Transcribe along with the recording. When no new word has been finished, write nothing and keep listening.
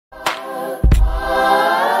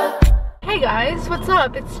guys, what's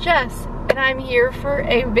up? It's Jess, and I'm here for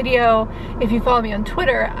a video. If you follow me on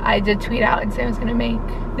Twitter, I did tweet out and say I was gonna make,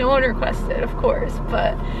 no one requested, of course,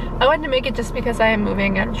 but I wanted to make it just because I am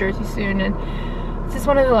moving out of Jersey soon, and this is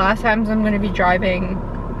one of the last times I'm gonna be driving,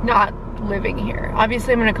 not living here.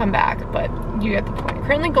 Obviously I'm gonna come back, but you get the point.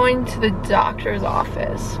 Currently going to the doctor's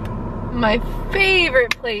office. My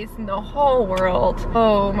favorite place in the whole world.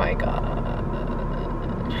 Oh my god.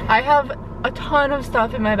 I have a ton of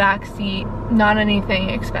stuff in my back seat, not anything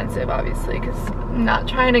expensive obviously, because I'm not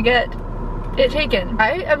trying to get it taken.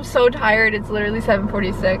 I am so tired. It's literally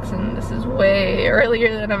 7:46 and this is way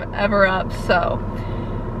earlier than I'm ever up, so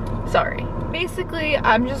sorry. Basically,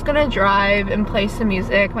 I'm just gonna drive and play some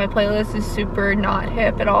music. My playlist is super not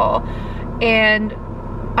hip at all, and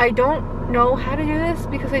I don't know how to do this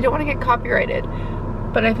because I don't want to get copyrighted,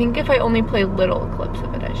 but I think if I only play little clips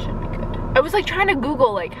of it, I should be good. I was like trying to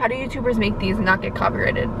Google like how do YouTubers make these and not get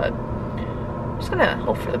copyrighted, but I'm just gonna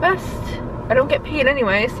hope for the best. I don't get paid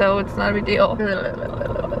anyway, so it's not a big deal.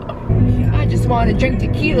 I just want to drink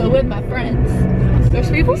tequila with my friends. Are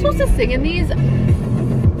people supposed to sing in these?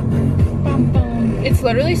 It's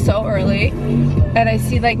literally so early, and I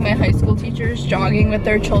see like my high school teachers jogging with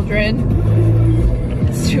their children.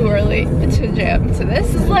 It's too early to jam to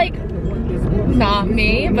this. It's like not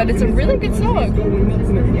me, but it's a really good song.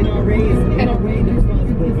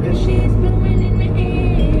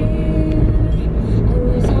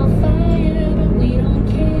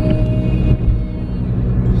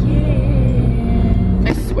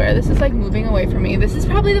 I swear this is like moving away from me. This is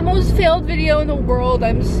probably the most failed video in the world.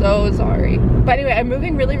 I'm so sorry. But anyway, I'm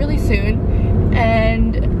moving really, really soon,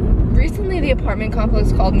 and recently the apartment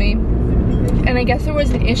complex called me, and I guess there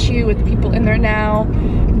was an issue with the people in there now.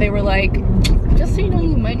 They were like, just so you know,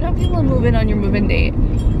 you might not be able to move in on your move-in date.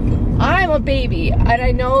 I'm a baby, and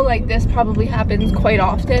I know like this probably happens quite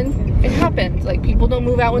often. It happens, like people don't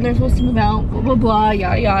move out when they're supposed to move out, blah blah blah,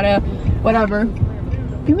 yada yada, whatever.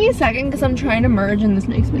 Give me a second because I'm trying to merge and this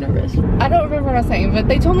makes me nervous. I don't remember what I was saying, but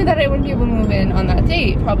they told me that I wouldn't be able to move in on that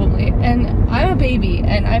date probably, and I'm a baby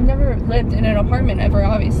and I've never lived in an apartment ever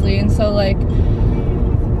obviously, and so like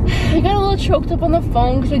I got a little choked up on the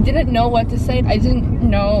phone because I didn't know what to say. I didn't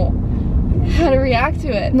know how to react to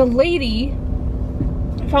it. And the lady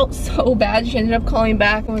felt so bad. She ended up calling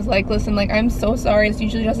back and was like, listen, like, I'm so sorry. This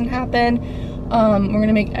usually doesn't happen. We're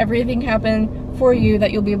gonna make everything happen for you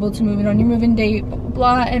that you'll be able to move in on your move-in date, blah, blah,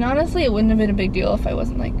 blah. And honestly, it wouldn't have been a big deal if I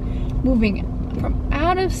wasn't like moving from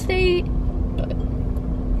out of state, but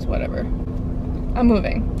it's whatever. I'm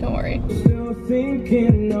moving, don't worry. Still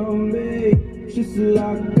thinking of me, just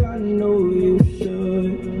like I know you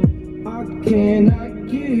should. I cannot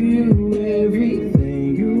give you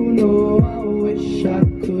everything, you know I wish I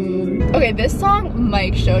could. Okay, this song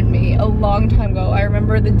Mike showed me a long time ago. I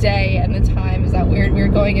remember the day and the time. Is that weird? We were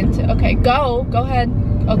going into, okay, go ahead.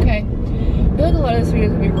 Okay. I feel like a lot of this video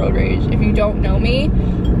is gonna be road rage. If you don't know me,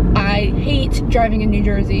 I hate driving in New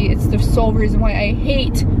Jersey. It's the sole reason why I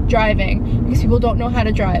hate driving, because people don't know how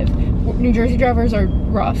to drive. New Jersey drivers are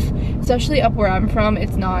rough, especially up where I'm from.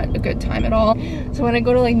 It's not a good time at all. So when I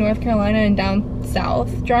go to like North Carolina and down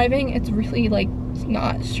south driving, it's really like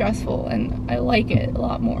not stressful, and I like it a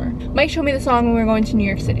lot more. Mike showed me the song when we were going to New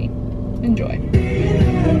York City. Enjoy.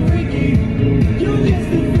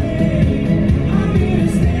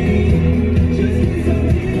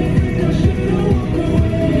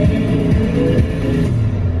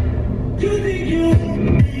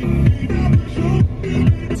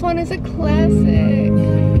 This one is a classic.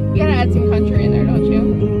 You gotta add some country in there, don't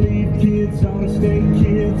you? Kids on stay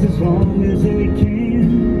kids as long as they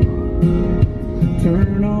can.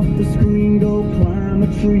 Turn off the screen, go climb a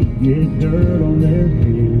tree, get dirt on their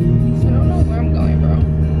hands. I don't know where I'm going, bro.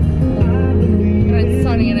 And it's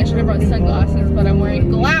sunny and I should have brought sunglasses, but I'm wearing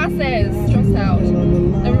glasses. Stressed out.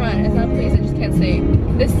 Never mind, it's not a place, I just can't see.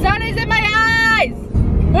 The sun is in my eyes!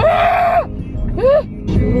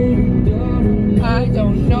 I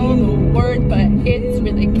don't know the word, but it's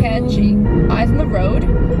really catchy. Eyes on the road.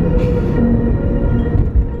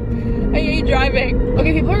 I hate driving.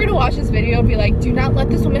 Okay, people are gonna watch this video and be like, do not let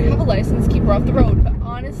this woman have a license, keep her off the road. But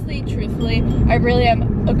honestly, truthfully, I really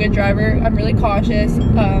am a good driver. I'm really cautious.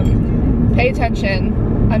 Pay attention.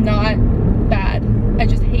 I'm not bad. I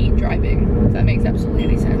just hate driving, if that makes absolutely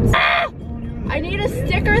any sense. Ah! I need a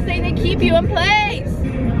sticker thing to keep you in place.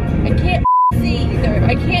 I can't see either.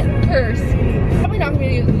 I can't curse. Probably not gonna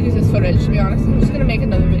use this footage, to be honest. I'm just gonna make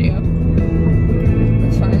another video.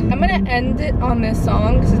 That's fine. I'm gonna end it on this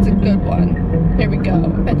song because it's a good one. Here we go. I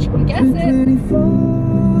bet you can guess it. 24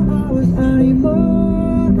 hours,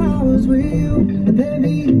 94 hours with you,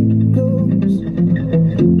 baby, close.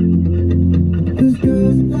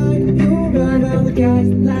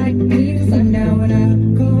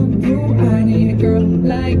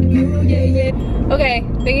 Okay,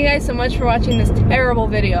 thank you guys so much for watching this terrible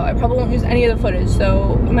video. I probably won't use any of the footage,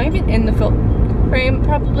 so am I even in the film frame?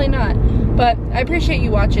 Probably not. But I appreciate you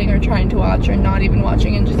watching, or trying to watch, or not even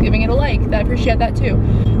watching and just giving it a like. I appreciate that too.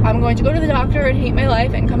 I'm going to go to the doctor and hate my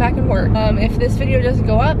life and come back and work. If this video doesn't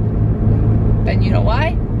go up, then you know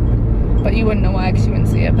why. But you wouldn't know why because you wouldn't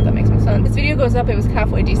see it, but that makes no sense. This video goes up, it was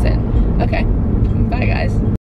halfway decent. Okay, bye guys.